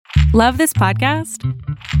Love this podcast?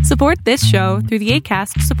 Support this show through the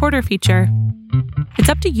Acast supporter feature. It's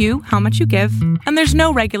up to you how much you give, and there's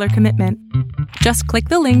no regular commitment. Just click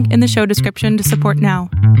the link in the show description to support now.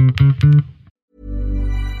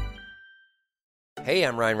 Hey,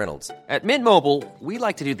 I'm Ryan Reynolds. At Mint Mobile, we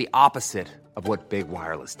like to do the opposite of what Big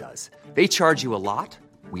Wireless does. They charge you a lot,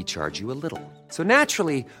 we charge you a little. So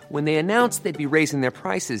naturally, when they announced they'd be raising their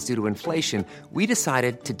prices due to inflation, we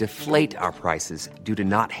decided to deflate our prices due to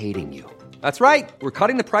not hating you. That's right. We're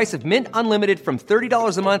cutting the price of Mint Unlimited from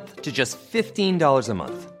 $30 a month to just $15 a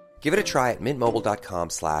month. Give it a try at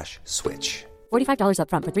mintmobile.com/switch. $45 up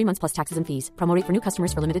front for 3 months plus taxes and fees. Promo rate for new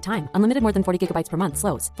customers for limited time. Unlimited more than 40 gigabytes per month.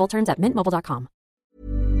 Slows full terms at mintmobile.com.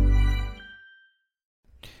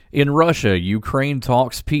 In Russia, Ukraine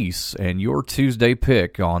talks peace, and your Tuesday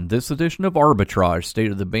pick on this edition of Arbitrage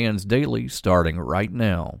State of the Bands Daily starting right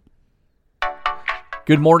now.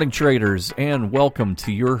 Good morning, traders, and welcome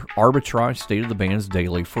to your Arbitrage State of the Bands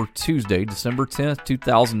Daily for Tuesday, December 10th,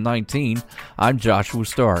 2019. I'm Joshua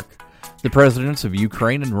Stark. The presidents of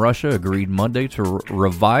Ukraine and Russia agreed Monday to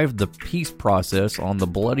revive the peace process on the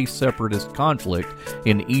bloody separatist conflict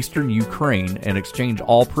in eastern Ukraine and exchange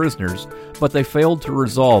all prisoners, but they failed to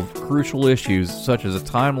resolve crucial issues such as a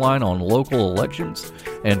timeline on local elections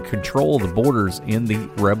and control of the borders in the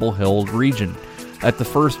rebel-held region. At the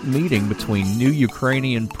first meeting between new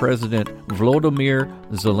Ukrainian President Volodymyr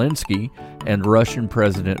Zelensky and Russian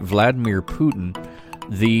President Vladimir Putin,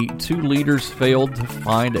 the two leaders failed to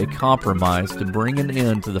find a compromise to bring an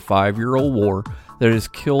end to the 5-year-old war that has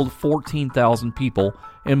killed 14,000 people,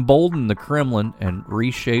 emboldened the Kremlin, and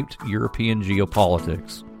reshaped European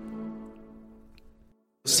geopolitics.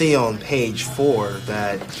 See on page 4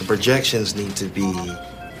 that the projections need to be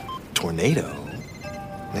tornado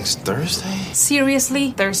next Thursday?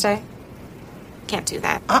 Seriously? Thursday? Can't do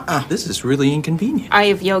that. This is really inconvenient. I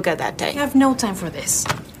have yoga that day. I have no time for this.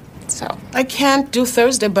 So I can't do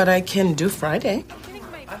Thursday, but I can do Friday.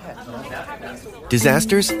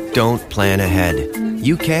 Disasters don't plan ahead.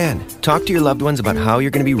 You can. Talk to your loved ones about how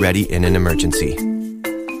you're going to be ready in an emergency.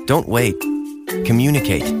 Don't wait.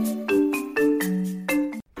 Communicate.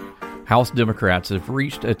 House Democrats have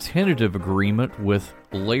reached a tentative agreement with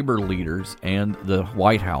labor leaders and the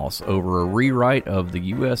White House over a rewrite of the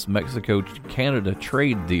U.S.-Mexico-Canada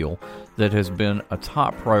trade deal that has been a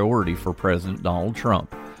top priority for President Donald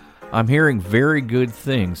Trump. I'm hearing very good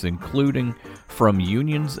things, including from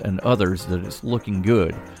unions and others, that it's looking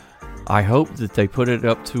good. I hope that they put it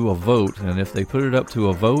up to a vote, and if they put it up to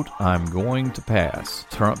a vote, I'm going to pass,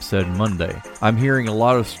 Trump said Monday. I'm hearing a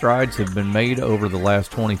lot of strides have been made over the last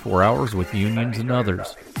 24 hours with unions and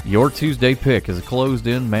others. Your Tuesday pick is a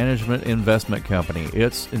closed-end management investment company.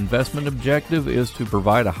 Its investment objective is to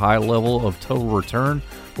provide a high level of total return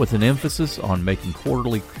with an emphasis on making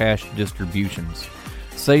quarterly cash distributions.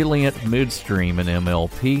 Salient Midstream and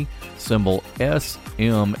MLP, symbol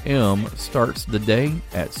SMM, starts the day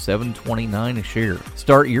at $7.29 a share.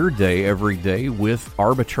 Start your day every day with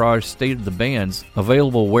Arbitrage State of the Bands,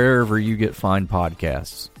 available wherever you get fine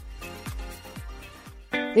podcasts.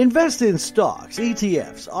 Invest in stocks,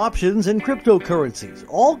 ETFs, options, and cryptocurrencies,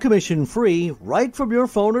 all commission-free, right from your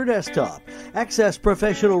phone or desktop. Access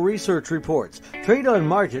professional research reports, trade on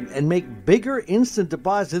margin, and make bigger instant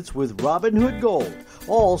deposits with Robinhood Gold,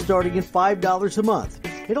 all starting at $5 a month.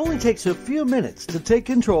 It only takes a few minutes to take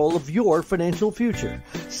control of your financial future.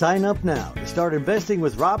 Sign up now to start investing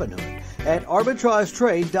with Robinhood at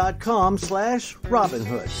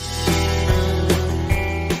arbitragetrade.com/Robinhood.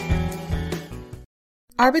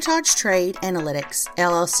 Arbitrage Trade Analytics,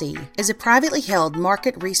 LLC, is a privately held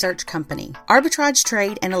market research company. Arbitrage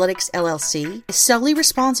Trade Analytics, LLC, is solely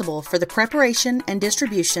responsible for the preparation and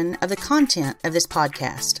distribution of the content of this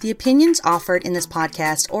podcast. The opinions offered in this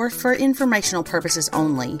podcast are for informational purposes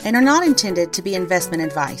only and are not intended to be investment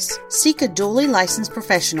advice. Seek a duly licensed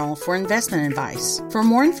professional for investment advice. For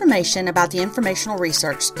more information about the informational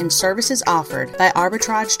research and services offered by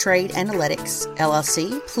Arbitrage Trade Analytics,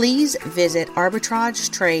 LLC, please visit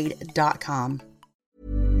arbitragetrade.com.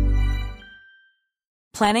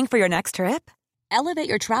 Planning for your next trip? Elevate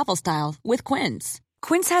your travel style with Quince.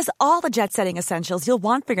 Quince has all the jet-setting essentials you'll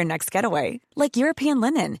want for your next getaway, like European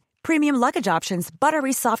linen, premium luggage options,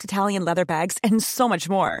 buttery soft Italian leather bags, and so much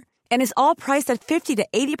more. And is all priced at 50 to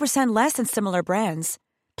 80% less than similar brands.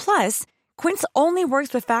 Plus, Quince only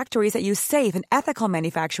works with factories that use safe and ethical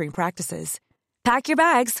manufacturing practices. Pack your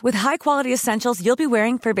bags with high-quality essentials you'll be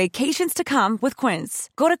wearing for vacations to come with Quince.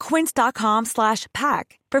 Go to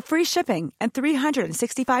quince.com/pack for free shipping and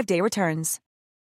 365-day returns.